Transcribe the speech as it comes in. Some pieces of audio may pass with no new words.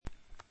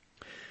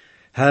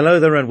Hello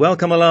there and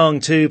welcome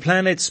along to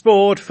Planet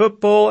Sport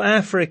Football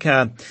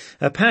Africa,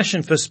 a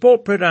passion for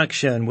sport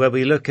production where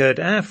we look at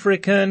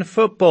African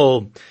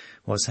football,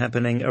 what's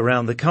happening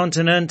around the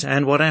continent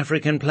and what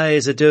African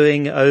players are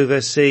doing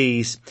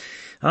overseas.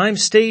 I'm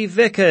Steve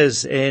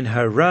Vickers in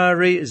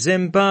Harare,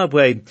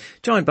 Zimbabwe,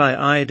 joined by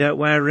Ida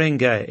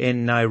Waringa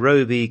in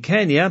Nairobi,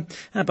 Kenya,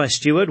 and by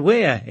Stuart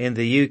Weir in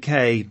the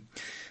UK.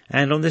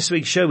 And on this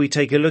week's show, we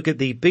take a look at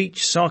the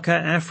Beach Soccer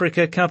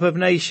Africa Cup of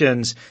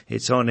Nations.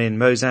 It's on in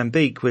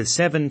Mozambique with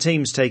 7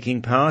 teams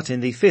taking part in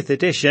the 5th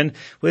edition,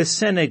 with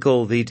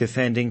Senegal the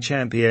defending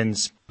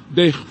champions.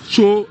 They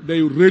show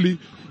they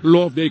really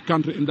love their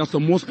country, and that's the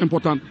most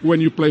important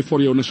when you play for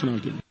your national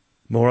team.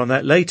 More on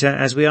that later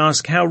as we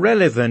ask how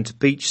relevant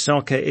beach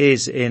soccer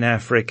is in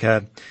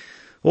Africa.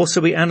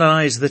 Also, we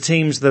analyse the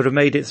teams that have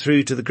made it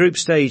through to the group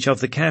stage of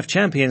the CAF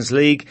Champions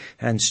League,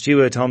 and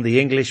Stuart on the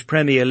English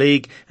Premier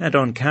League and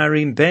on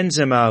Karim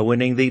Benzema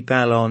winning the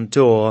Ballon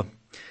d'Or.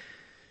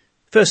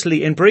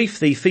 Firstly, in brief,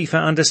 the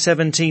FIFA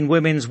Under-17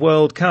 Women's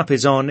World Cup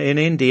is on in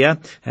India,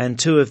 and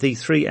 2 of the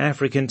 3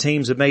 African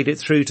teams have made it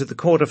through to the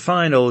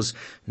quarter-finals.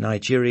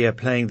 Nigeria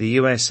playing the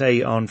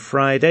USA on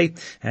Friday,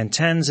 and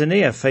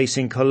Tanzania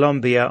facing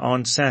Colombia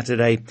on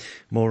Saturday.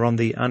 More on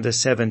the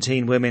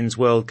Under-17 Women's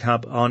World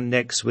Cup on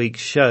next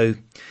week's show.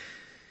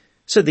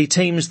 So the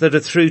teams that are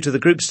through to the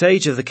group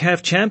stage of the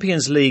CAF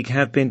Champions League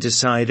have been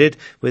decided,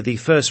 with the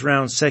first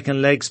round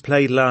second legs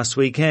played last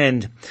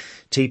weekend.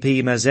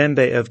 TP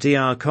Mazembe of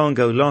DR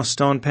Congo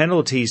lost on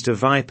penalties to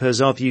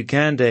Vipers of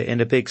Uganda in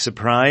a big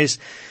surprise,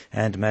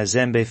 and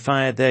Mazembe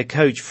fired their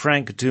coach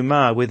Frank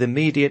Dumas with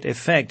immediate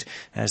effect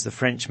as the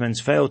Frenchmen's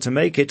failed to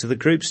make it to the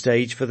group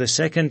stage for the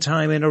second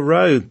time in a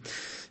row.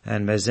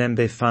 And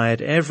Mazembe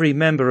fired every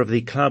member of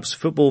the club's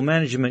football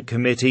management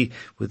committee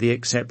with the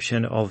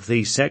exception of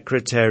the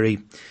secretary.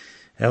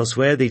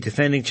 Elsewhere, the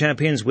defending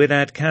champions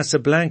Wydad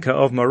Casablanca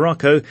of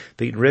Morocco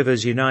beat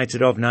Rivers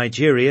United of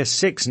Nigeria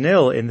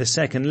 6-0 in the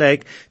second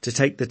leg to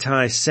take the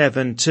tie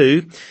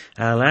 7-2.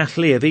 Al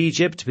Ahly of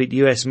Egypt beat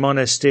US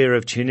Monastir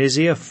of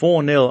Tunisia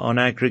 4-0 on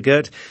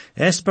aggregate.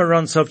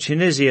 Esperance of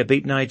Tunisia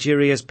beat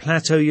Nigeria's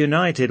Plateau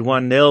United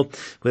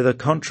 1-0 with a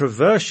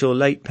controversial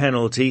late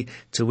penalty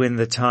to win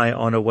the tie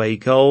on away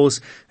goals.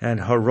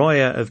 And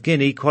Horoya of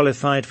Guinea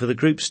qualified for the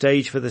group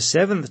stage for the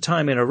 7th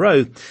time in a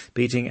row,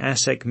 beating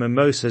ASEC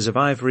Mimosas of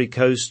Ivory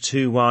Coast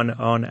 2-1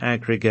 on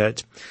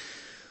aggregate.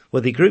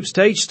 Well, the group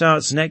stage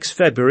starts next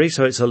February,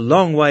 so it's a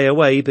long way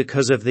away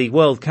because of the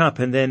World Cup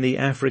and then the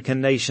African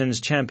Nations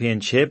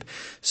Championship.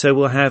 So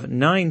we'll have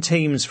 9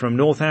 teams from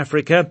North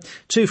Africa,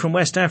 2 from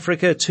West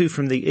Africa, 2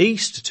 from the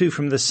East, 2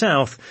 from the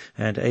South,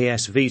 and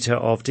AS Vita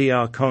of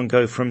DR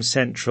Congo from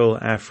Central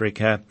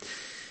Africa.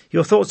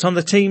 Your thoughts on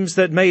the teams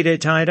that made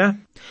it, Ida?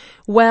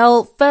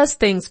 Well, first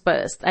things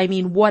first.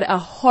 What a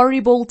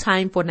horrible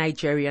time for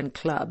Nigerian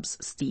clubs,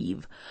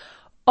 Steve.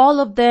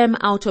 All of them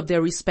out of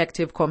their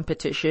respective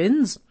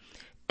competitions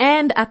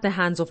and at the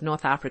hands of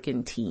North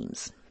African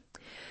teams.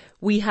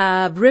 We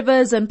have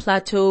Rivers and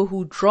Plateau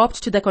who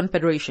dropped to the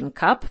Confederation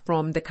Cup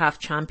from the CAF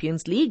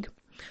Champions League,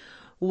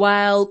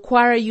 while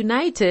Kwara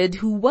United,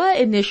 who were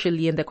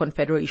initially in the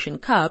Confederation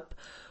Cup,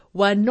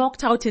 were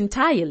knocked out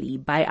entirely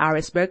by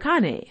RS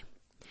Berkane.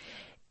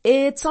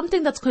 It's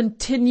something that's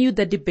continued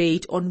the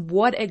debate on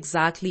what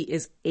exactly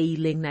is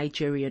ailing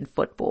Nigerian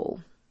football.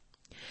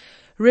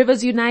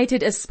 Rivers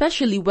United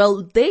especially,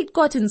 they'd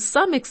gotten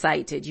some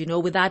excited,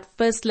 with that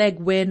first leg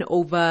win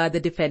over the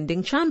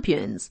defending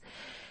champions.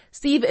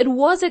 Steve, it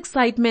was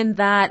excitement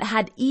that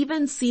had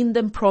even seen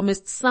them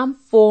promised some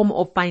form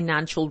of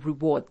financial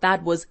reward.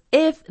 That was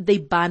if they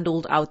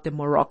bundled out the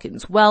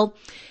Moroccans. Well,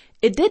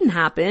 it didn't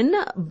happen,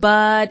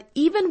 but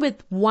even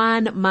with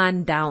one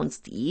man down,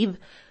 Steve,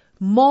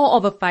 more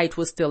of a fight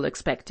was still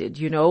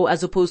expected,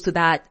 as opposed to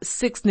that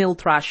 6-0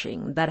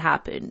 thrashing that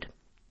happened.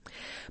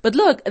 But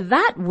look,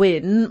 that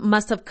win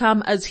must have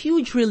come as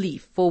huge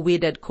relief for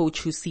Wydad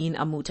coach Hussein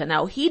Amuta.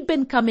 Now, he'd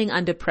been coming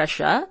under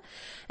pressure,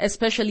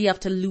 especially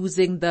after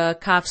losing the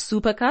CAF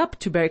Super Cup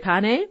to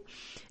Berkane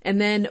and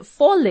then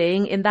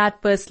falling in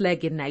that first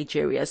leg in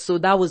Nigeria. So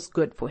that was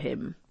good for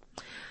him.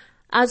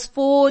 As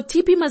for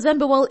TP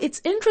Mazembe,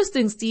 it's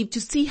interesting, Steve, to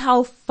see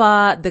how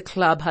far the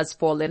club has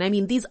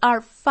fallen. These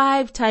are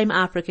 5-time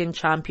African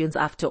champions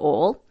after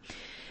all.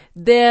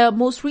 Their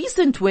most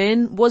recent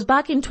win was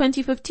back in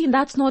 2015.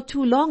 That's not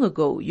too long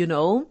ago,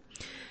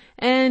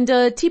 And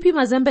TP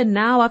Mazembe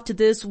now, after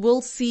this, will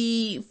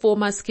see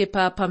former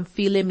skipper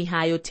Pamphile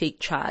Mihayo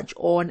take charge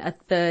on a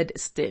 3rd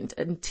stint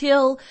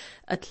until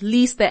at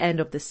least the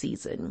end of the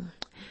season.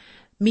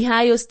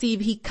 Mihayo,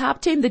 Steve, he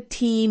captained the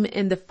team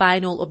in the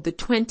final of the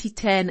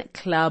 2010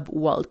 Club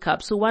World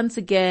Cup. So once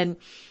again,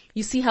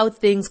 you see how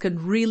things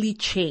can really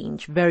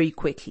change very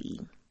quickly.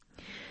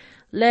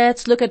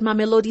 Let's look at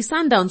Mamelodi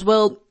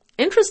Sundowns.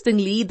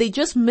 Interestingly, they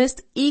just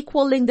missed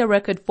equaling the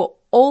record for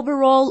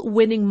overall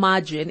winning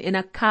margin in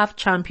a CAF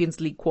Champions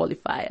League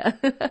qualifier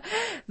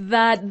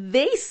that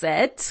they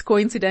set,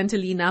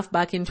 coincidentally enough,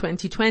 back in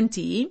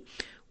 2020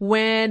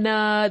 when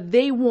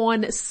they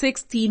won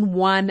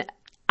 16-1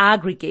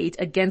 aggregate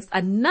against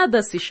another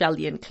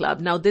Seychellian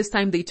club. Now this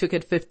time they took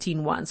it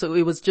 15-1, so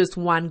it was just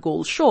 1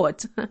 goal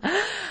short.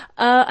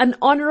 An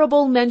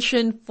honorable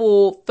mention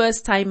for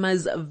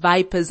first-timers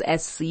Vipers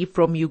SC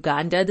from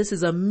Uganda. This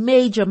is a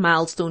major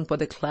milestone for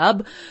the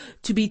club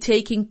to be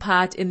taking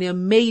part in their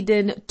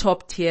maiden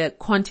top-tier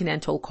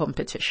continental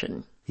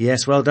competition.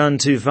 Yes, well done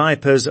to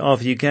Vipers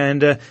of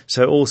Uganda.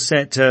 So all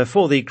set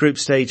for the group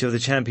stage of the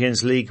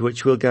Champions League,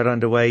 which will get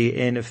underway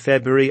in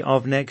February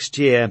of next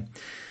year.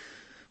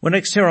 Well,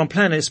 next here on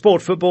Planet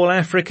Sport Football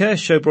Africa,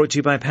 show brought to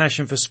you by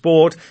Passion for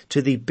Sport,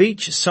 to the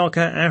Beach Soccer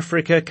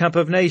Africa Cup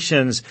of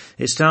Nations.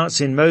 It starts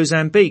in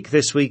Mozambique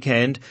this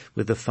weekend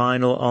with the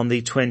final on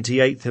the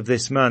 28th of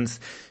this month.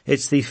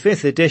 It's the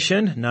 5th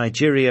edition.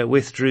 Nigeria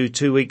withdrew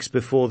 2 weeks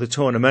before the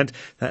tournament.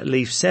 That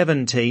leaves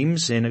 7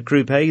 teams. In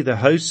Group A, the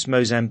hosts,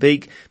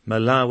 Mozambique,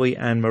 Malawi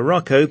and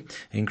Morocco.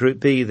 In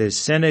Group B, there's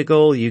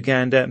Senegal,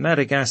 Uganda,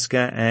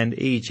 Madagascar and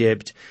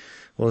Egypt.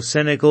 Well,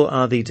 Senegal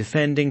are the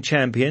defending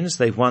champions.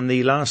 They've won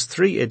the last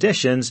 3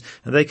 editions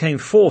and they came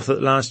 4th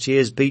at last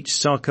year's Beach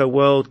Soccer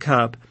World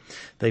Cup.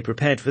 They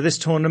prepared for this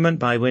tournament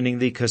by winning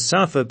the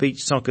CAF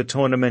Beach Soccer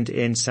Tournament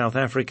in South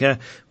Africa,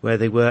 where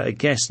they were a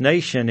guest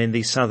nation in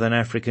the Southern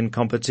African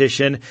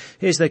competition.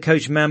 Here's their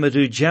coach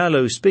Mamadou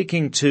Diallo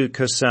speaking to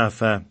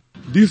CAF.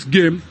 This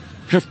game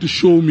have to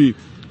show me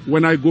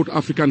when I go to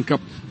African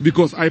Cup,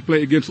 because I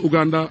play against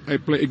Uganda, I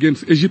play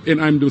against Egypt, and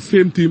I'm the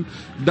same team.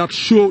 That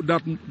show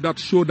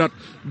that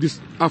this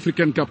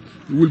African Cup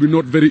will be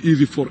not very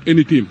easy for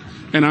any team.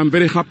 And I'm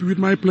very happy with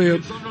my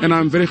players, and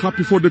I'm very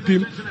happy for the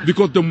team,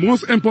 because the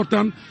most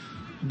important,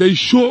 they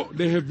show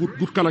they have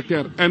good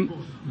character, and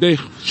they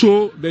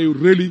show they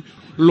really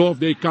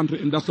love their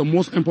country, and that's the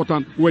most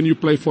important when you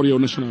play for your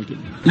national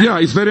team. Yeah,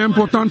 it's very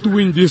important to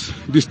win this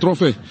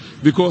trophy,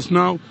 because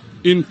now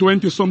in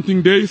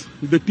 20-something days,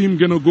 the team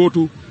gonna go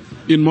to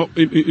in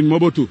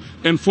Mobutu.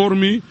 And for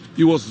me,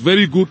 it was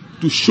very good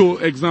to show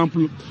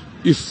example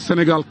if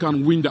Senegal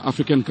can win the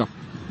African Cup.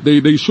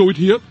 They show it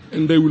here,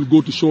 and they will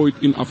go to show it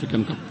in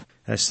African Cup.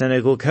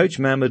 Senegal coach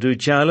Mamadou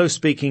Diallo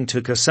speaking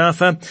to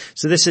CAF.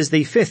 So this is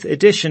the 5th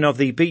edition of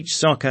the Beach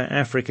Soccer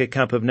Africa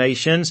Cup of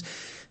Nations.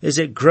 Is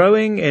it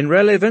growing in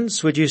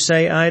relevance, would you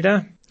say,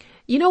 Ida?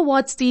 You know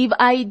what, Steve?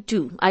 I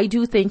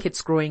do think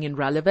it's growing in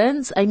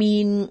relevance. I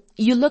mean,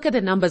 you look at the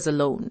numbers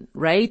alone,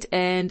 right?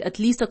 And at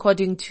least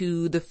according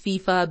to the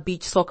FIFA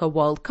Beach Soccer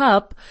World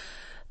Cup,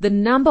 the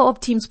number of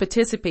teams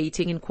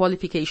participating in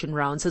qualification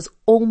rounds has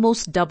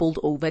almost doubled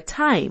over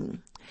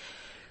time.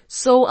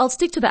 So I'll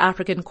stick to the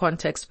African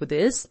context for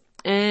this.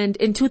 And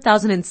in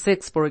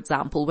 2006, for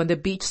example, when the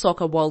Beach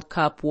Soccer World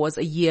Cup was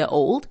a year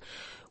old,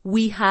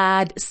 we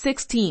had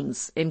 6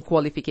 teams in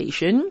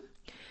qualification.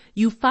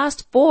 You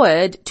fast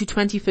forward to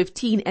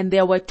 2015 and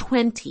there were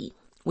 20,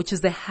 which is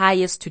the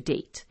highest to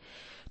date.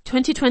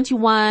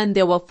 2021,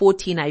 there were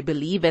 14, I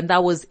believe, and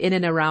that was in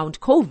and around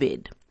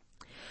COVID.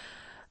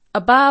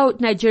 About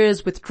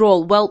Nigeria's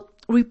withdrawal, well,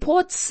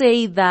 reports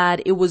say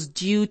that it was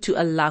due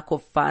to a lack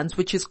of funds,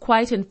 which is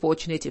quite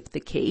unfortunate if the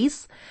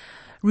case.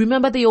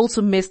 Remember, they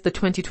also missed the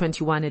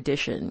 2021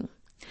 edition.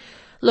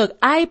 Look,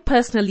 I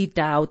personally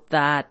doubt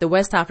that the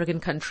West African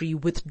country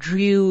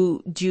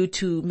withdrew due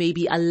to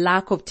maybe a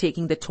lack of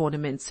taking the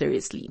tournament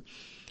seriously.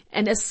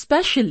 And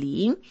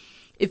especially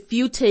if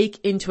you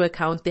take into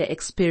account their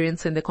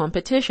experience in the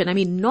competition. I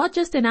mean, not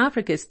just in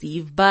Africa,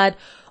 Steve, but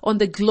on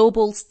the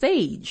global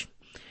stage.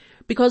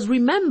 Because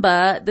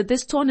remember that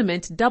this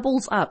tournament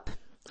doubles up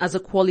as a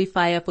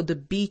qualifier for the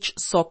Beach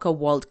Soccer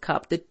World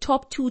Cup. The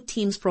top 2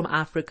 teams from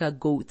Africa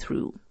go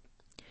through.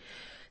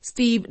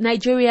 Steve,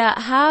 Nigeria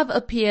have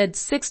appeared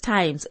 6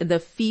 times in the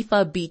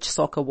FIFA Beach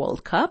Soccer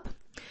World Cup,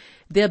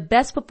 their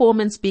best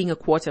performance being a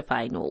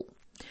quarterfinal.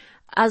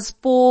 As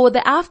for the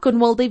AFCON,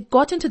 well, they've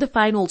gotten to the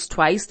finals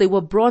twice. They were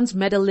bronze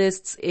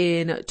medalists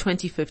in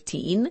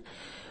 2015.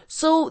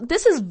 So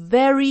this is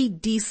very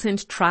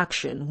decent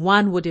traction,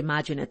 one would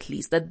imagine at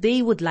least, that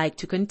they would like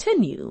to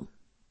continue.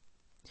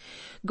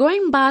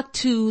 Going back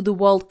to the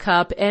World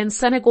Cup, and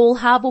Senegal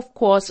have, of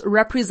course,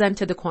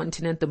 represented the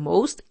continent the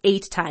most,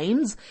 8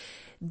 times.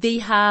 They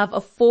have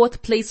a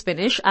 4th place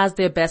finish as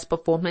their best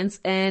performance,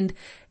 and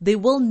they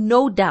will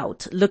no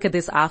doubt look at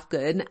this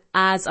AFCON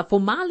as a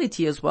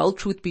formality as well,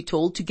 truth be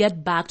told, to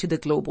get back to the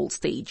global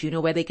stage,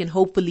 where they can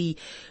hopefully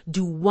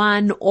do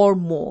one or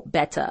more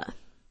better.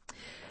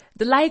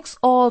 The likes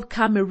of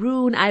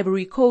Cameroon,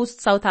 Ivory Coast,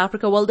 South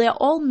Africa, well, they're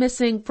all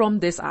missing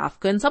from this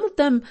AFCON. Some of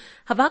them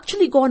have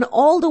actually gone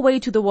all the way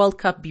to the World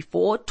Cup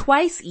before,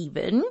 twice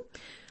even.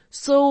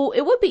 So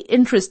it would be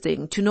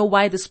interesting to know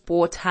why the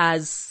sport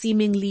has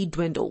seemingly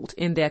dwindled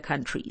in their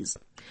countries.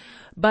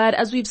 But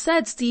as we've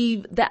said,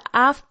 Steve, the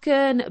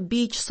AFCON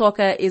beach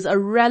soccer is a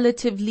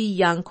relatively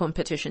young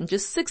competition,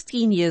 just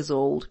 16 years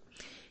old.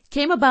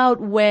 Came about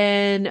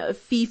when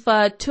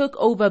FIFA took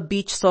over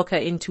beach soccer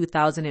in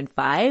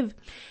 2005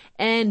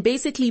 and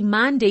basically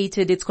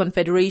mandated its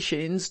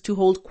confederations to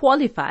hold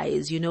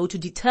qualifiers, to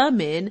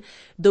determine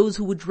those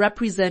who would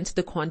represent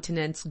the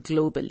continents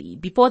globally.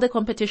 Before the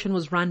competition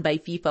was run by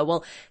FIFA,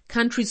 well,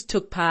 countries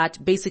took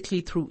part basically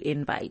through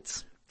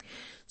invites.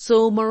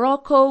 So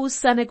Morocco,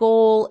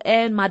 Senegal,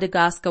 and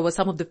Madagascar were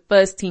some of the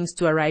first teams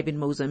to arrive in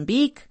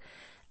Mozambique.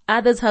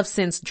 Others have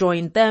since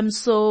joined them,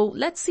 so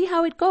let's see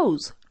how it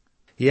goes.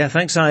 Yeah,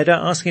 thanks, Ida.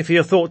 Asking for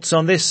your thoughts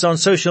on this on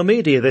social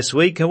media this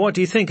week. What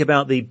do you think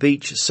about the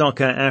Beach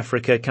Soccer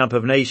Africa Cup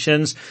of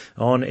Nations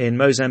on in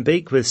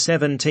Mozambique, with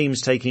 7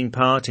 teams taking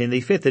part in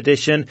the 5th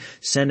edition,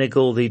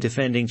 Senegal the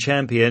defending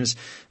champions?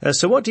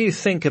 So what do you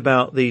think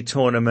about the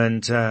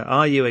tournament?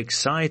 Are you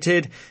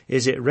excited?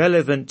 Is it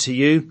relevant to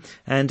you?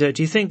 And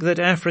do you think that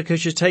Africa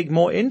should take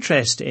more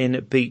interest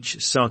in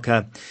beach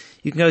soccer?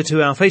 You can go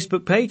to our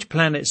Facebook page,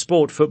 Planet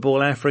Sport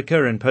Football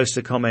Africa, and post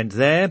a comment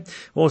there,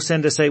 or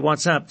send us a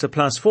WhatsApp to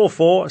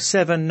 +44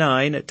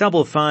 79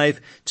 55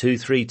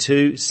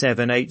 232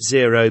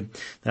 780.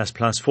 That's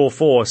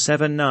 +44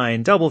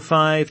 79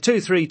 55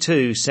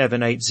 232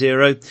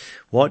 780.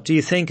 What do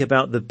you think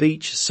about the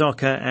Beach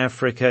Soccer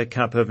Africa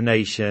Cup of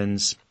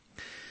Nations?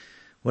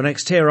 Well,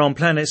 next here on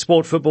Planet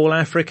Sport Football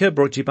Africa,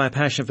 brought to you by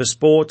Passion for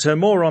Sport,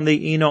 more on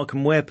the Enoch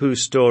Mwepu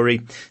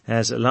story.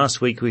 As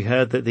last week we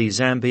heard that the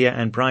Zambia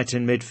and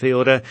Brighton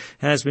midfielder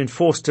has been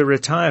forced to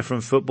retire from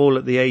football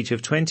at the age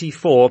of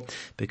 24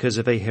 because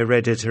of a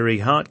hereditary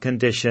heart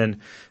condition.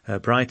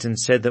 Brighton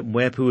said that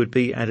Mwepu would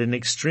be at an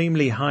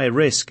extremely high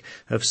risk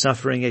of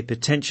suffering a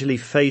potentially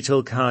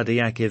fatal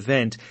cardiac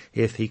event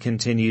if he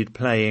continued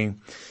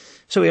playing.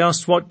 So we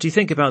asked, what do you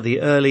think about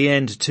the early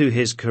end to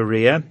his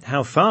career?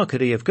 How far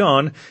could he have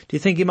gone? Do you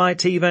think he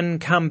might even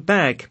come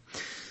back?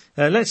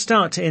 Let's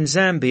start in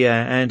Zambia,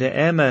 and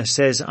Emma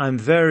says, I'm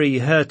very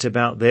hurt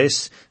about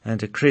this.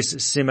 And Chris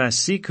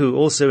Simasiku,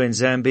 also in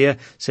Zambia,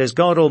 says,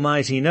 God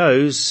Almighty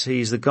knows,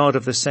 He's the God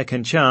of the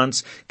second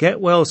chance. Get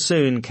well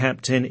soon,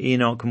 Captain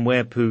Enoch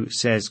Mwepu,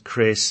 says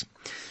Chris.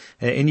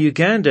 In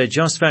Uganda,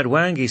 Josvat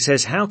Wangi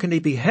says, how can he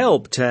be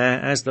helped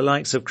as the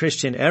likes of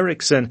Christian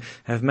Eriksen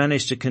have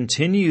managed to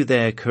continue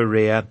their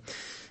career?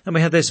 And we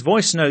have this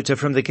voice note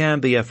from the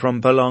Gambia from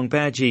Ballon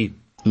Badji.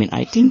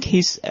 I think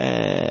his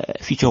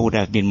future would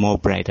have been more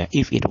brighter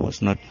if it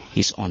was not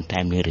his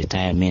untimely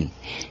retirement.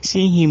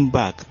 Seeing him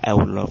back, I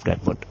would love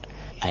that, but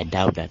I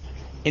doubt that.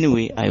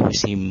 Anyway, I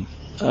wish him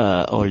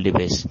all the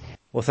best.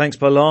 Well, thanks,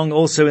 Ballon.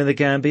 Also in the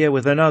Gambia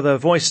with another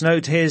voice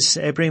note, here's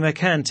Ebrima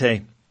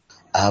Kante.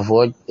 I have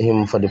watched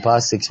him for the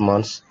past 6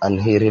 months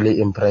and he really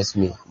impressed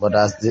me. But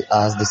as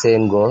the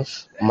saying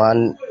goes,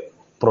 man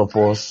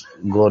proposes,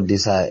 God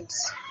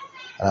decides.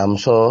 And I'm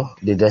sure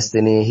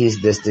his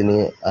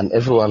destiny and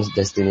everyone's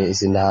destiny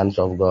is in the hands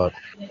of God.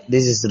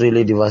 This is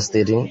really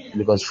devastating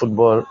because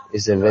football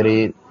is a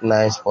very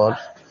nice sport.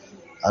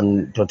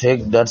 And to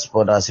take that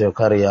sport as your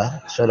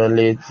career,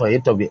 suddenly for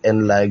it to be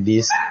end like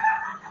this,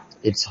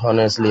 it's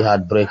honestly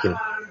heartbreaking.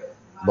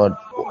 But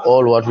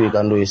all what we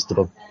can do is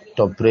to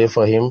pray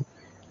for him,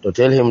 to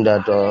tell him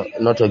that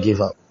not to give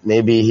up.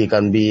 Maybe he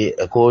can be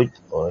a coach,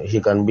 or he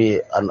can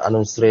be an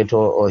administrator,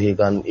 or he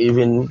can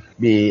even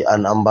be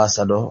an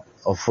ambassador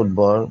of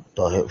football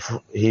to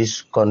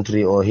his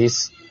country or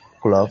his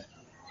club.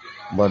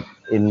 But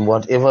in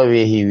whatever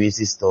way he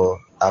wishes to,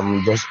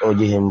 I'm just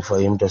urging him for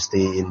him to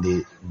stay in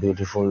the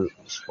beautiful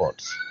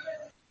sports.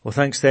 Well,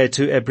 thanks there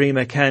to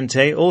Ebrima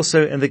Kante.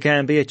 Also in the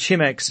Gambia,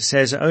 Chimex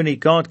says only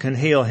God can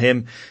heal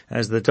him,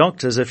 as the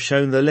doctors have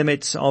shown the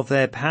limits of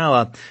their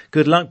power.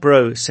 Good luck,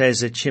 bro,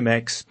 says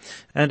Chimex.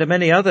 And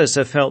many others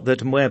have felt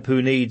that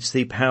Mwepu needs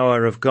the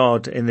power of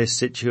God in this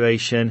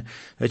situation.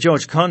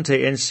 George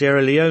Conte in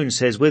Sierra Leone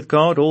says, with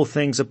God all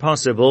things are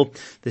possible.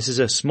 This is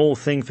a small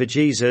thing for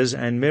Jesus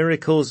and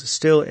miracles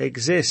still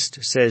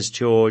exist, says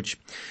George.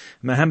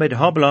 Mohammed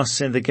Hoblos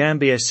in the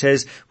Gambia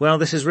says, well,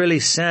 this is really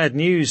sad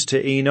news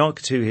to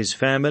Enoch, to his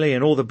family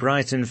and all the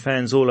Brighton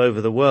fans all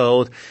over the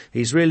world.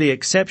 He's really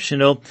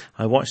exceptional.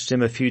 I watched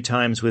him a few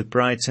times with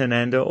Brighton,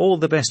 and all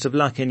the best of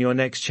luck in your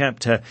next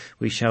chapter.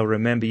 We shall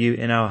remember you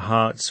in our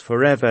hearts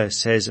forever,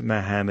 says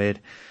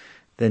Mohammed.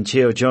 Then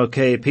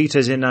Chiojoke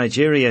Peters in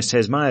Nigeria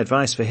says, my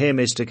advice for him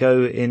is to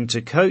go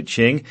into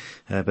coaching.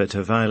 But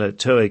Violet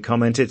Toe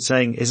commented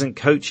saying, isn't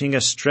coaching a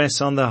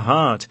stress on the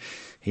heart?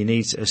 He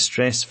needs a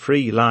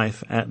stress-free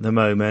life at the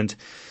moment.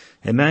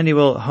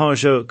 Emmanuel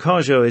Hojo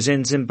Kojo is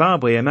in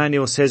Zimbabwe.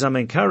 Emmanuel says, I'm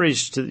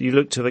encouraged that you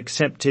look to have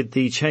accepted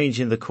the change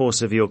in the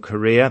course of your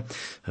career.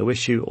 I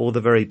wish you all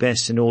the very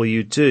best in all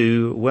you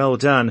do. Well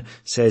done,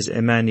 says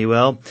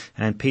Emmanuel.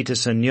 And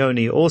Peterson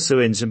Nyoni, also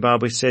in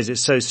Zimbabwe, says,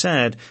 it's so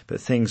sad, but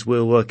things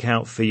will work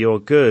out for your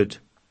good.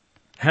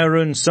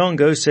 Harun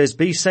Songo says,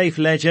 be safe,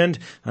 legend.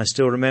 I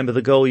still remember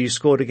the goal you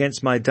scored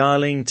against my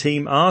darling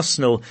team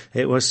Arsenal.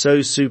 It was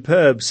so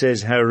superb,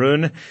 says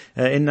Harun.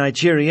 In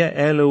Nigeria,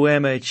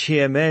 Eluema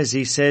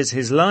Chiemezi says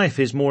his life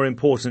is more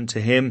important to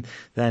him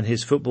than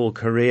his football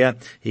career.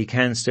 He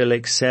can still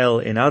excel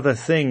in other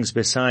things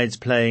besides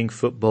playing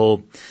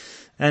football.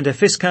 And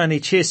Fiskani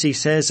Chisi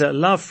says,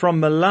 love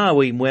from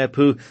Malawi,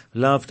 Mwepu,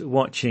 loved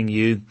watching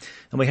you.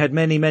 And we had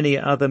many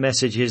other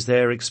messages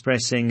there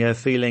expressing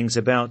feelings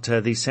about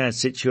the sad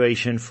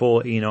situation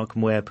for Enoch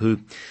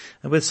Mwepu.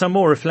 And with some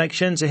more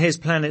reflections, here's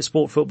Planet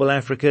Sport Football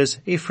Africa's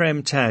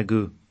Ephraim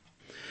Tagu.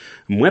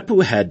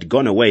 Mwepu had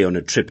gone away on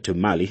a trip to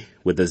Mali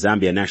with the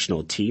Zambia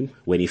national team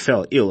when he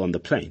fell ill on the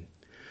plane.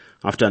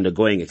 After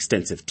undergoing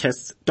extensive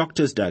tests,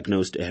 doctors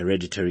diagnosed a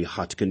hereditary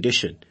heart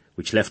condition,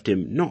 which left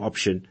him no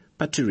option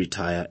but to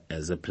retire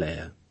as a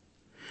player.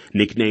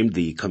 Nicknamed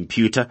the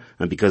computer,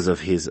 and because of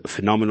his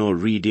phenomenal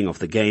reading of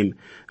the game,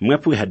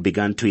 Mwepu had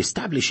begun to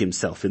establish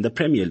himself in the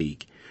Premier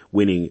League,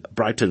 winning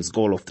Brighton's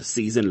goal of the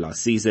season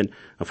last season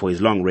for his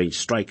long-range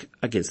strike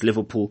against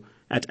Liverpool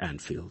at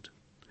Anfield.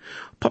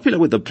 Popular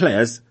with the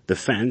players, the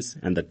fans,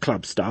 and the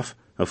club staff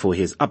for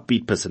his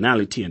upbeat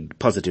personality and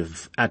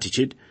positive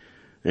attitude,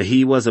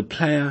 he was a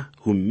player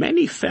who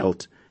many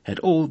felt had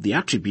all the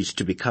attributes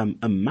to become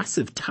a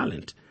massive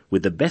talent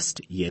with the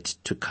best yet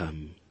to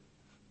come.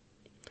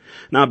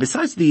 Now,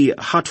 besides the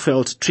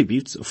heartfelt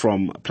tributes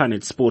from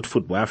Planet Sport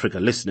Football Africa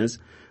listeners,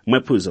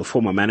 Mwepu's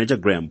former manager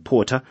Graham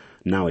Porter,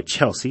 now at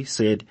Chelsea,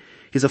 said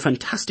he's a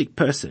fantastic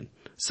person,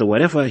 so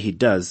whatever he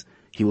does,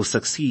 he will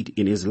succeed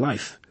in his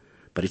life.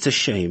 But it's a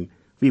shame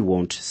we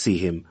won't see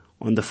him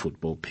on the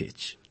football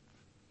pitch.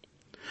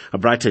 A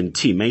Brighton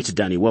teammate,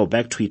 Danny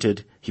Welbeck,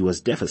 tweeted he was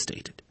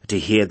devastated to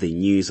hear the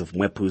news of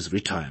Mwepu's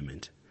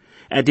retirement,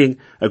 adding,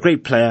 a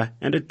great player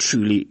and a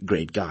truly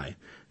great guy.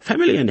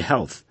 Family and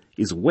health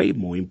is way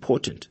more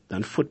important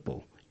than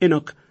football.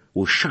 Enoch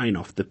will shine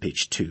off the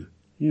pitch too,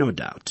 no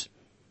doubt.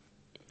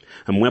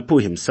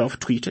 Mwepu himself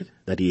tweeted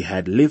that he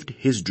had lived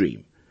his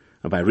dream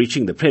by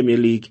reaching the Premier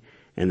League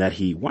and that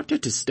he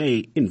wanted to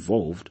stay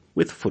involved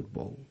with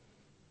football.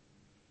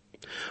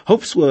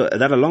 Hopes were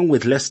that along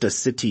with Leicester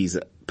City's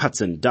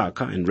Patson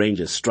Daka and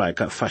Rangers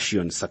striker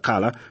Fashion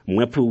Sakala,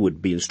 Mwepu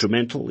would be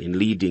instrumental in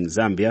leading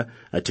Zambia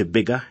to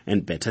bigger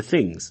and better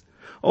things.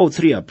 All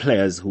three are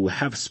players who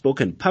have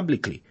spoken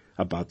publicly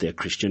about their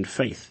Christian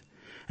faith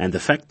and the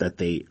fact that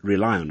they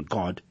rely on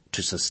God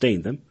to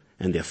sustain them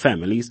and their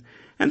families,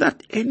 and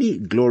that any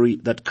glory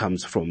that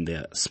comes from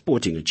their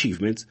sporting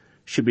achievements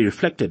should be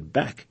reflected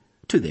back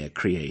to their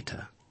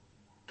creator.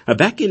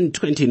 Back in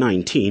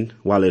 2019,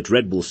 while at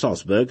Red Bull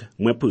Salzburg,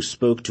 Mwepu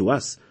spoke to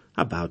us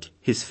about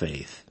his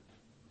faith.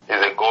 He's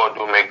a God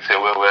who makes a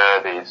way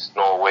where there is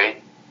no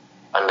way,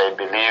 and I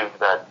believe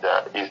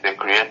that he's the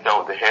creator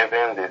of the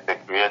heavens, he's the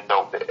creator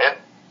of the earth,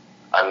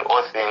 and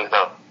all things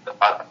that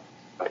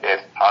on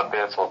earth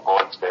happens for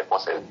God's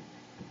purposes.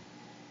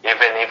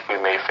 Even if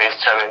we may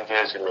face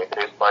challenges, we may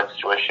face bad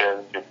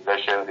situations,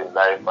 tribulations in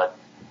life, but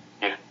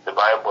if the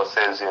Bible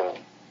says in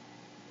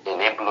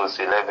Hebrews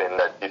 11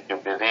 that if you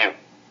believe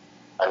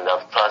and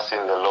have trust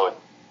in the Lord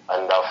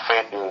and have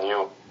faith in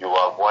you, you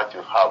have what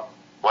you have,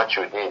 what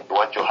you need,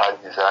 what your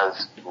heart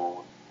desires to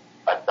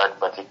at that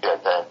particular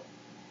time.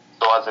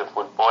 So as a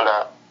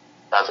footballer,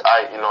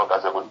 Enoch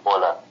as a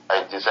footballer,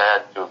 I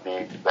desire to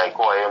be like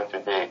who I am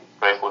today,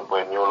 play football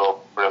in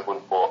Europe, play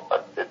football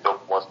at the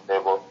topmost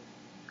level.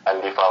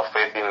 And if I have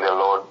faith in the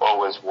Lord,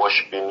 always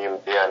worshiping Him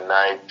day and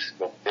night,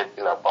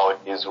 meditating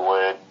about His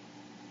word,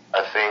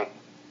 I think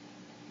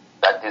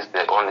that is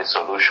the only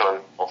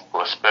solution of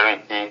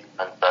prosperity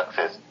and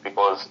success,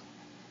 because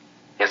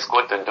it's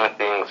good to do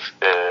things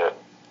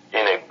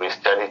in a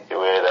Christianity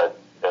way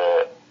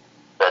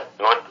that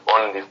not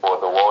only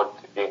for the world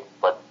to think,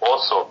 but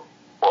also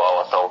for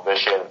our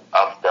salvation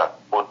after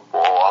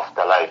football or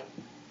after life.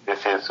 This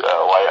is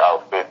why I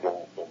have faith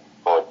in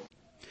God.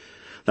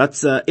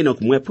 That's Enoch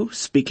Mwepu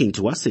speaking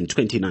to us in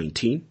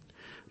 2019.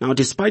 Now,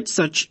 despite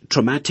such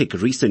traumatic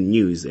recent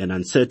news and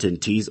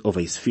uncertainties of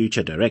his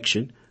future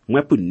direction,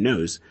 Mwepu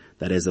knows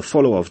that as a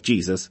follower of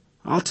Jesus,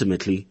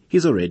 ultimately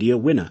he's already a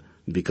winner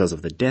because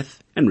of the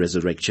death and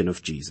resurrection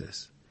of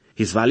Jesus.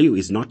 His value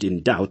is not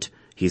in doubt.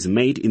 He's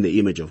made in the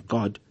image of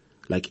God,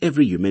 like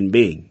every human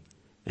being,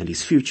 and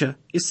his future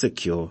is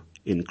secure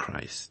in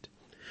Christ.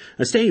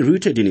 Staying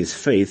rooted in his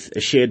faith,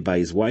 shared by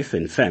his wife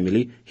and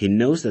family, he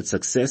knows that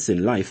success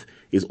in life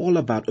is all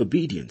about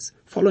obedience,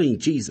 following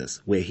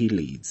Jesus where he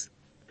leads.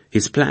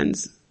 His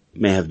plans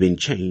may have been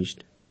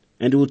changed,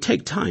 and it will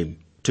take time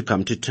to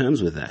come to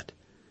terms with that.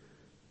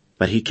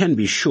 But he can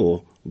be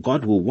sure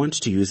God will want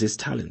to use his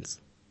talents,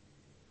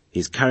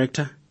 his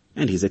character,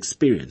 and his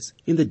experience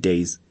in the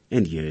days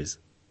and years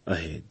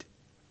ahead.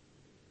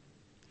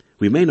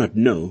 We may not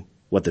know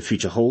what the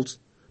future holds,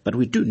 but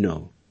we do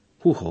know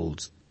who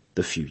holds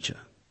the future.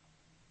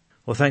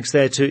 Well, thanks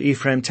there to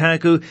Ephraim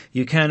Tagu.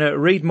 You can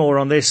read more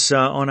on this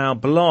on our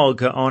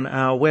blog on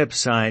our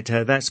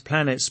website. That's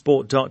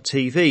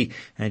planetsport.tv,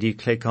 and you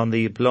click on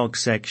the blog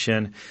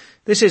section.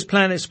 This is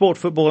Planet Sport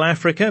Football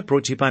Africa,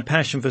 brought to you by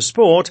Passion for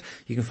Sport.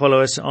 You can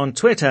follow us on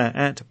Twitter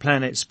at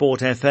Planet Sport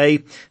FA,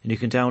 and you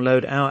can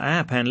download our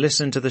app and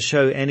listen to the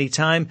show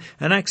anytime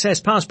and access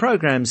past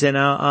programs in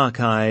our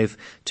archive.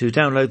 To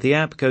download the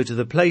app, go to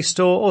the Play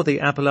Store or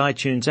the Apple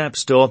iTunes App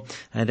Store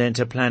and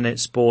enter Planet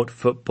Sport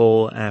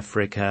Football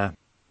Africa.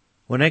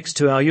 Well, next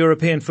to our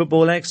European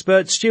football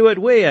expert, Stuart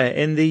Weir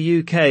in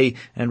the UK,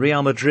 and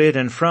Real Madrid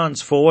and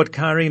France forward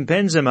Karim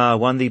Benzema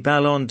won the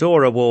Ballon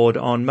d'Or award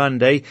on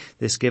Monday,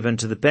 this given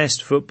to the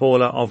best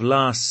footballer of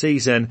last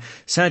season.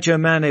 Sadio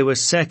Mane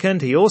was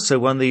second. He also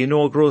won the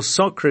inaugural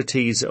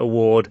Socrates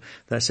Award.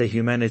 That's a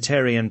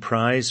humanitarian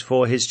prize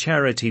for his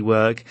charity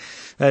work.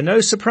 No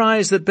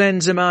surprise that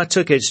Benzema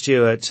took it,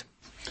 Stuart.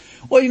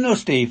 Well, you know,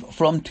 Steve,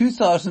 from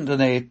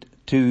 2008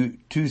 to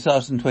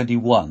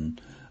 2021,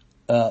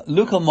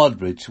 Luka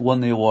Modric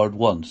won the award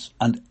once,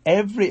 and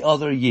every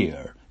other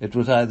year it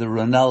was either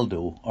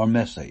Ronaldo or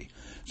Messi.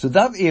 So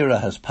that era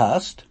has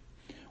passed,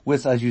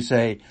 with, as you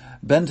say,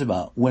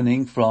 Benzema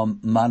winning from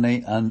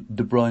Mane and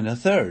De Bruyne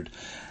third.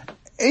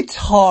 It's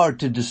hard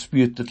to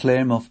dispute the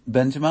claim of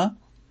Benzema.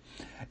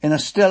 In a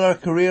stellar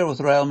career with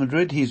Real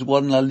Madrid, he's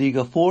won La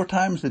Liga 4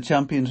 times, the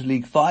Champions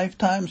League 5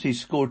 times. He's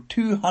scored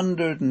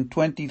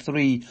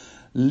 223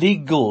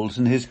 league goals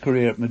in his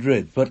career at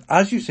Madrid. But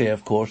as you say,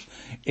 of course,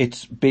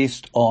 it's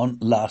based on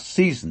last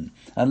season.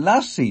 And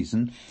last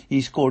season, he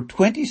scored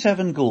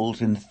 27 goals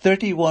in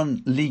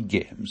 31 league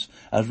games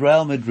as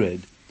Real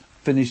Madrid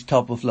finished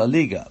top of La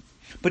Liga.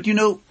 But you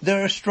know,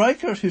 there are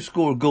strikers who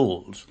score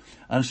goals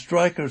and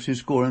strikers who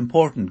score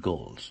important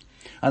goals.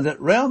 And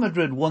that Real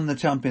Madrid won the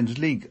Champions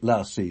League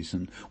last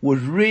season was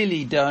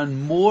really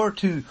down more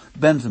to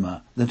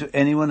Benzema than to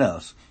anyone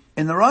else.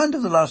 In the round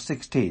of the last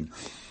 16,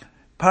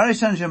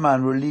 Paris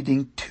Saint-Germain were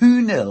leading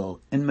 2-0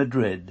 in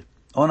Madrid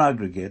on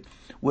aggregate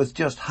with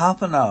just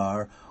half an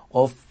hour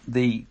of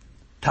the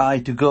tie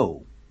to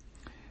go.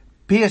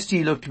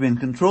 PSG looked to be in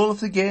control of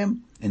the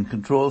game, in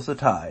control of the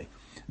tie.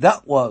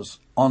 That was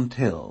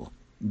until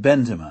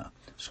Benzema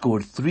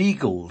scored 3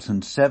 goals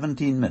in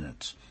 17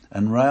 minutes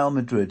and Real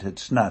Madrid had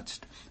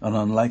snatched an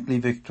unlikely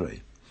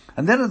victory.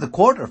 And then in the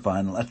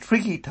quarter-final, a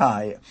tricky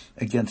tie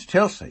against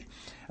Chelsea.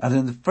 And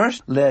in the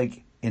first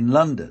leg in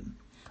London,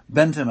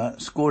 Benzema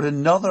scored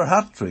another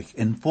hat-trick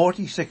in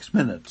 46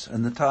 minutes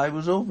and the tie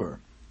was over.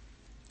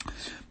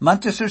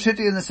 Manchester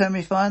City in the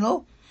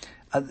semi-final,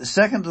 the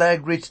second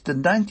leg reached the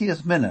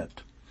 90th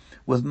minute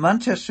with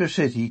Manchester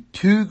City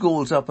 2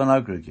 goals up on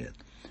aggregate.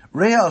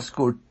 Real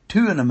scored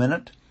 2 in a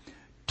minute,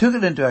 took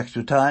it into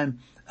extra time,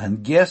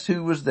 and guess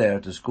who was there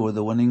to score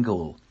the winning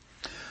goal?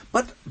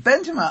 But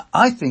Benzema,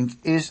 I think,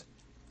 is,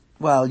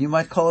 well, you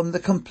might call him the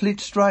complete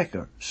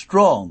striker.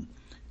 Strong,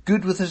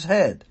 good with his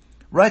head,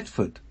 right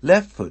foot,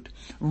 left foot,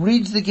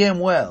 reads the game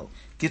well,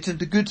 gets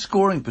into good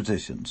scoring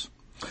positions.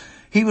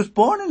 He was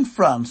born in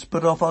France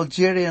but of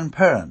Algerian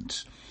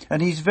parents,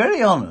 and he's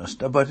very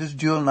honest about his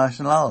dual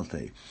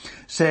nationality,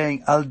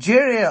 saying,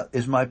 Algeria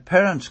is my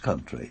parents'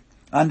 country,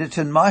 and it's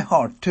in my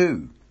heart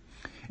too.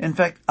 In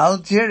fact,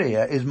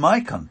 Algeria is my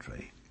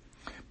country.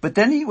 But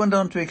then he went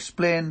on to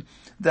explain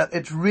that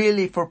it's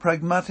really for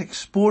pragmatic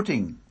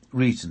sporting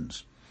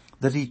reasons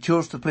that he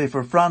chose to play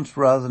for France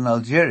rather than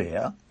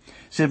Algeria,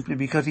 simply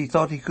because he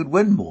thought he could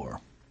win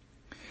more.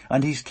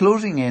 And he's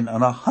closing in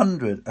on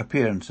 100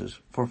 appearances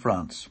for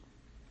France.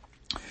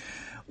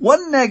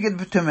 One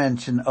negative to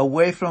mention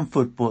away from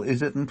football is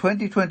that in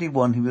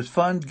 2021 he was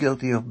found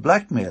guilty of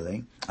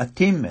blackmailing a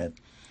teammate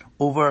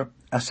over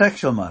a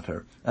sexual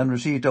matter and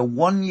received a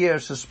 1-year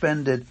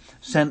suspended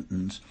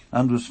sentence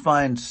and was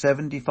fined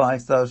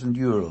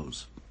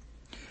 €75,000.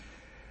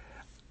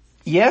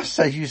 Yes,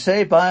 as you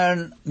say,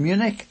 Bayern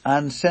Munich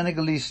and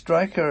Senegalese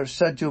striker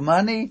Sadio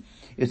Mane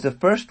is the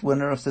first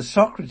winner of the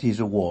Socrates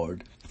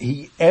Award.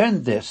 He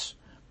earned this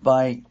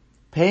by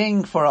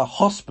paying for a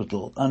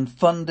hospital and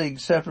funding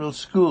several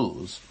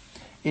schools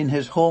in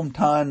his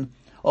hometown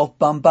of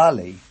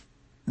Bambali.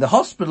 The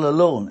hospital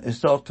alone is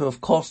thought to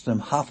have cost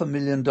him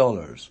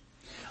 $500,000.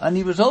 And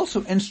he was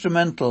also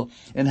instrumental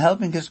in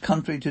helping his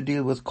country to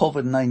deal with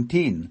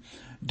COVID-19,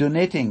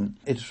 donating,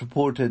 it's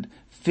reported,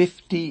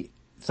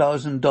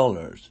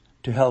 $50,000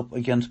 to help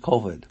against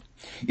COVID.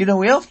 You know,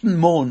 we often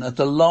moan at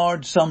the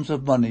large sums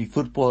of money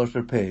footballers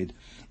are paid.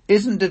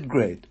 Isn't it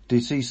great to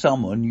see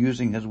someone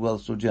using his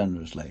wealth so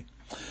generously?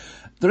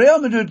 The Real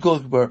Madrid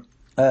goalkeeper,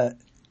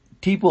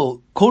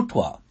 Thibaut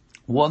Courtois,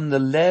 won the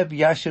Lev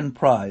Yashin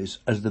Prize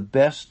as the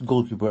best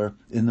goalkeeper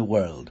in the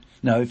world.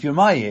 Now, if you're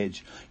my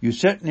age, you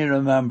certainly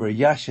remember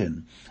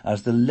Yashin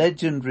as the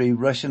legendary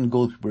Russian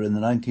goalkeeper in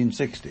the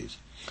 1960s.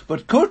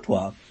 But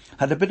Courtois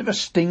had a bit of a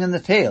sting in the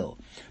tail,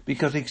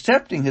 because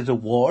accepting his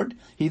award,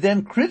 he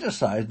then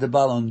criticised the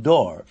Ballon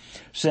d'Or,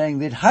 saying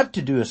they'd had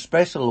to do a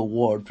special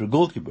award for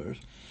goalkeepers,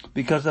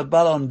 because the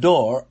Ballon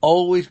d'Or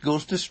always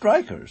goes to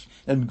strikers,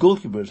 and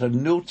goalkeepers had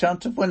no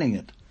chance of winning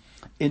it.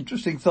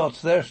 Interesting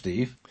thoughts there,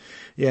 Steve.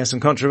 Yeah,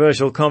 some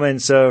controversial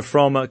comments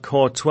from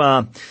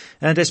Courtois.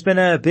 And it's been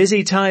a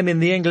busy time in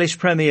the English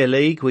Premier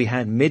League. We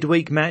had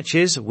midweek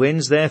matches,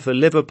 wins there for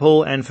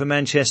Liverpool and for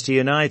Manchester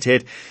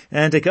United.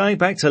 And going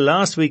back to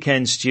last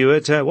weekend,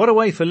 Stuart, what a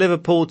way for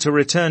Liverpool to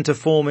return to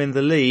form in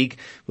the league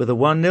with a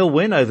 1-0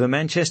 win over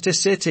Manchester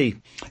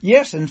City.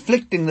 Yes,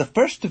 inflicting the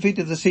first defeat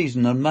of the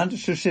season on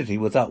Manchester City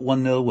with that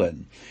 1-0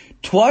 win.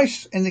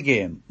 Twice in the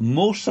game,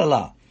 Mo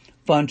Salah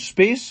found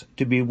space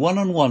to be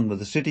one-on-one with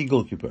the City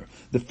goalkeeper.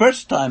 The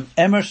first time,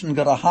 Emerson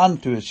got a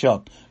hand to his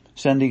shot,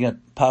 sending it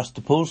past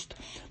the post,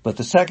 but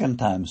the second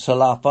time,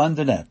 Salah found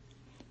the net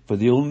for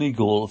the only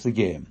goal of the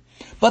game.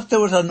 But there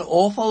was an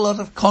awful lot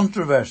of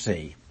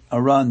controversy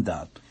around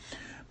that,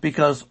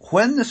 because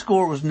when the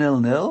score was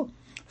 0-0,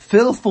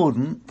 Phil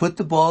Foden put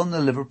the ball in the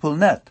Liverpool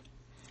net.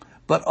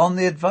 But on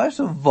the advice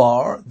of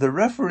VAR, the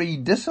referee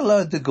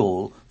disallowed the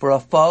goal for a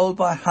foul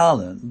by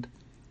Haaland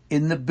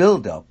in the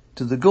build-up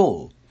to the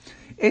goal.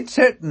 It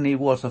certainly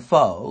was a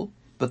foul,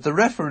 but the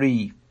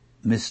referee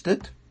missed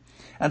it,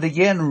 and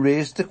again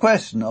raised the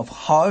question of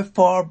how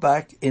far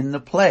back in the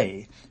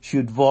play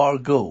should VAR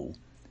go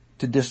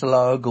to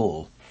disallow a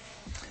goal.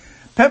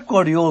 Pep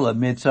Guardiola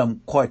made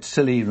some quite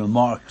silly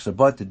remarks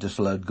about the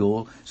disallowed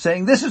goal,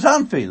 saying this is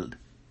Anfield,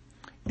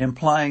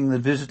 implying that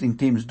visiting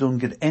teams don't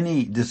get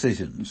any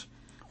decisions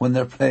when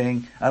they're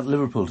playing at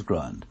Liverpool's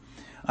ground.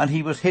 And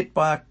he was hit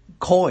by a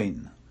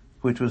coin,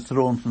 which was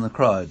thrown from the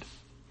crowd.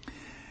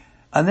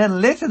 And then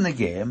late in the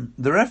game,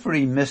 the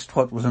referee missed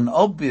what was an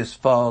obvious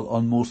foul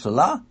on Mo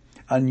Salah,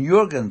 and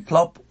Jurgen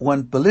Klopp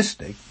went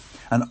ballistic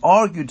and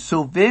argued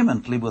so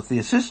vehemently with the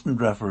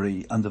assistant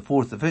referee and the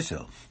fourth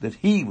official that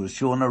he was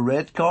shown a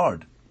red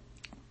card.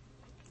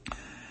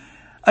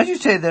 As you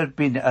say, there had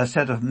been a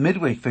set of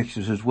midweek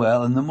fixtures as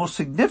well, and the most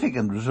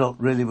significant result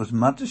really was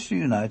Manchester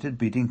United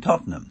beating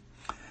Tottenham.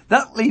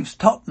 That leaves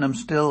Tottenham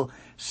still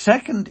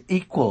second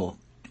equal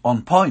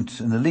on points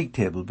in the league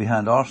table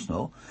behind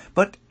Arsenal.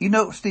 But, you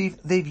know, Steve,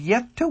 they've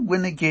yet to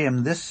win a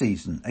game this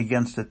season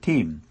against a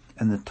team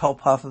in the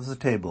top half of the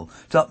table.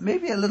 So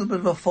maybe a little bit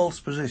of a false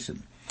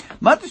position.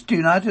 Manchester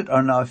United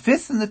are now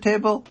fifth in the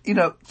table. You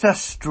know, it's a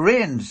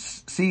strange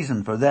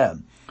season for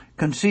them,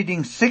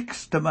 conceding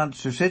 6 to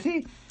Manchester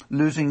City,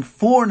 losing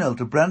 4-0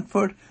 to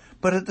Brentford,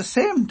 but at the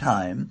same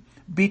time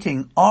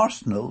beating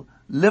Arsenal,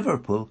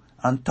 Liverpool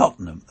and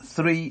Tottenham,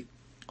 3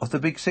 of the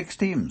big 6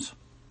 teams.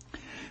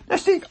 Now,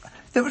 Steve,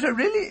 there was a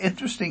really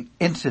interesting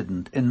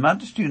incident in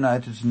Manchester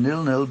United's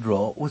 0-0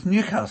 draw with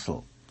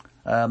Newcastle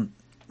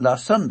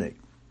last Sunday.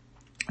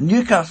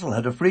 Newcastle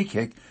had a free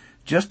kick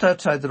just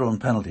outside their own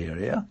penalty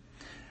area.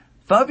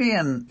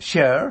 Fabian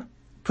Schär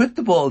put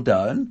the ball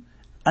down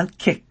and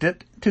kicked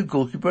it to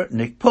goalkeeper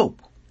Nick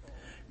Pope.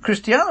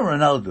 Cristiano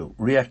Ronaldo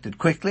reacted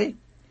quickly,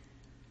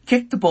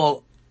 kicked the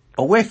ball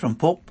away from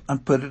Pope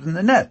and put it in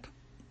the net.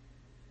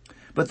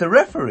 But the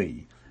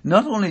referee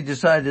not only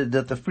decided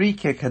that the free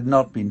kick had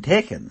not been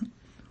taken,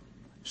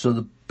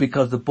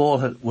 because the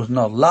ball was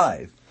not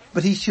live,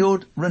 but he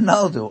showed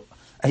Ronaldo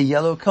a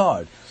yellow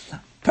card.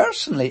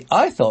 Personally,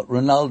 I thought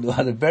Ronaldo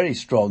had a very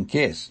strong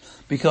case,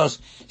 because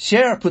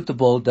Schär put the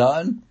ball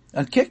down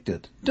and kicked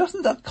it.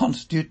 Doesn't that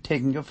constitute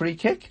taking a free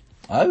kick?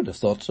 I would have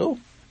thought so.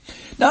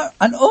 Now,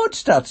 an odd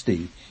stat,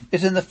 Steve,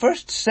 is in the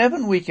first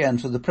 7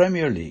 weekends of the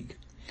Premier League,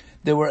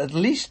 there were at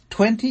least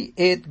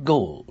 28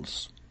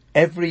 goals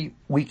every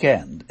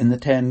weekend in the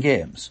 10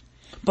 games.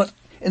 But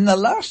in the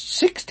last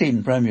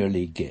 16 Premier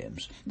League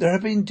games, there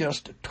have been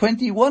just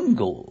 21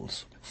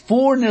 goals,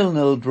 4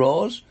 0-0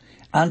 draws,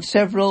 and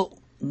several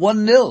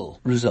 1-0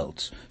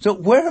 results. So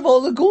where have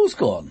all the goals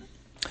gone?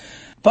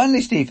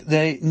 Finally, Steve,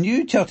 the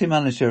new Chelsea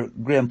manager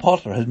Graham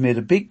Potter has made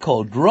a big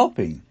call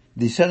dropping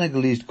the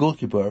Senegalese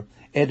goalkeeper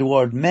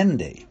Edouard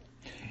Mendy.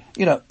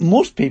 You know,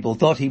 most people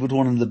thought he was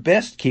one of the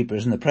best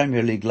keepers in the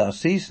Premier League last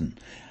season.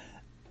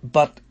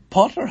 But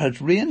Potter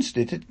has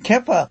reinstated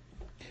Kepa.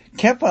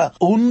 Kepa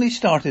only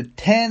started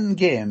 10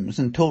 games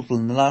in total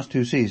in the last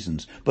 2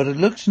 seasons, but it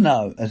looks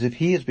now as if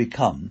he has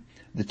become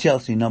the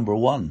Chelsea number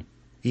 1.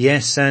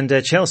 Yes,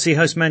 and Chelsea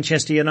host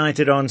Manchester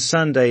United on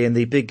Sunday in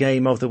the big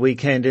game of the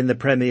weekend in the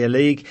Premier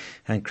League,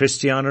 and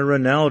Cristiano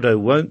Ronaldo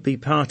won't be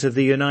part of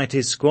the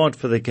United squad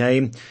for the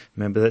game.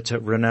 Remember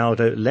that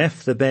Ronaldo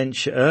left the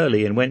bench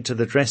early and went to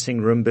the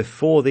dressing room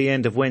before the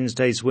end of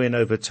Wednesday's win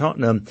over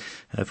Tottenham,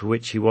 for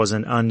which he was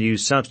an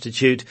unused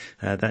substitute.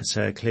 That's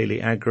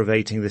clearly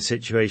aggravating the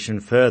situation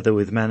further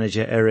with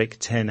manager Erik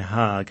ten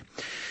Hag.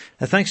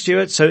 Thanks,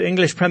 Stuart. So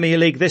English Premier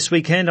League this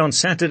weekend on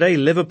Saturday,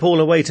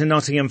 Liverpool away to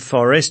Nottingham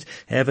Forest,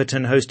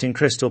 Everton hosting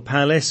Crystal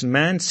Palace,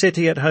 Man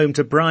City at home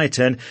to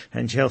Brighton,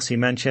 and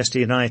Chelsea-Manchester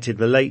United,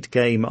 the late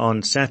game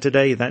on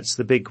Saturday. That's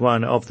the big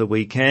one of the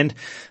weekend.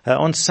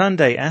 On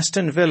Sunday,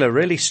 Aston Villa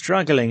really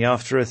struggling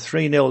after a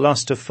 3-0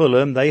 loss to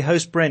Fulham. They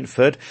host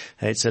Brentford.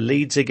 It's a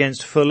Leeds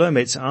against Fulham.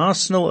 It's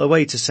Arsenal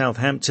away to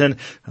Southampton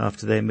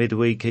after their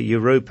midweek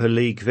Europa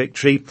League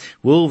victory.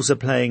 Wolves are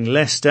playing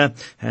Leicester,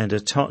 and a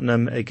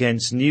Tottenham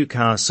against Newcastle.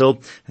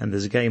 And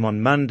there's a game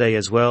on Monday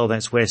as well.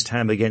 That's West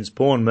Ham against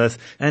Bournemouth.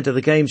 And the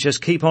games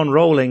just keep on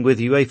rolling with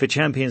UEFA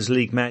Champions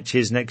League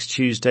matches next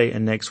Tuesday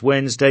and next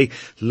Wednesday.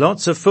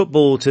 Lots of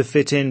football to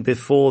fit in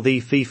before the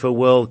FIFA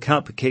World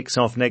Cup kicks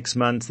off next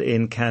month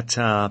in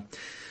Qatar.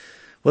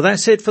 Well,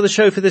 that's it for the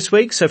show for this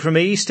week. So from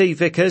me, Steve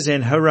Vickers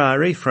in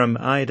Harare, from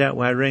Ida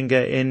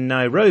Waringa in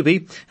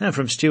Nairobi, and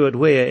from Stuart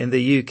Weir in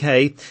the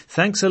UK,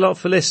 thanks a lot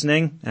for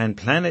listening. And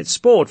Planet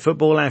Sport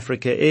Football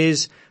Africa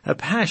is a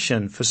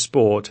passion for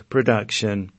sport production.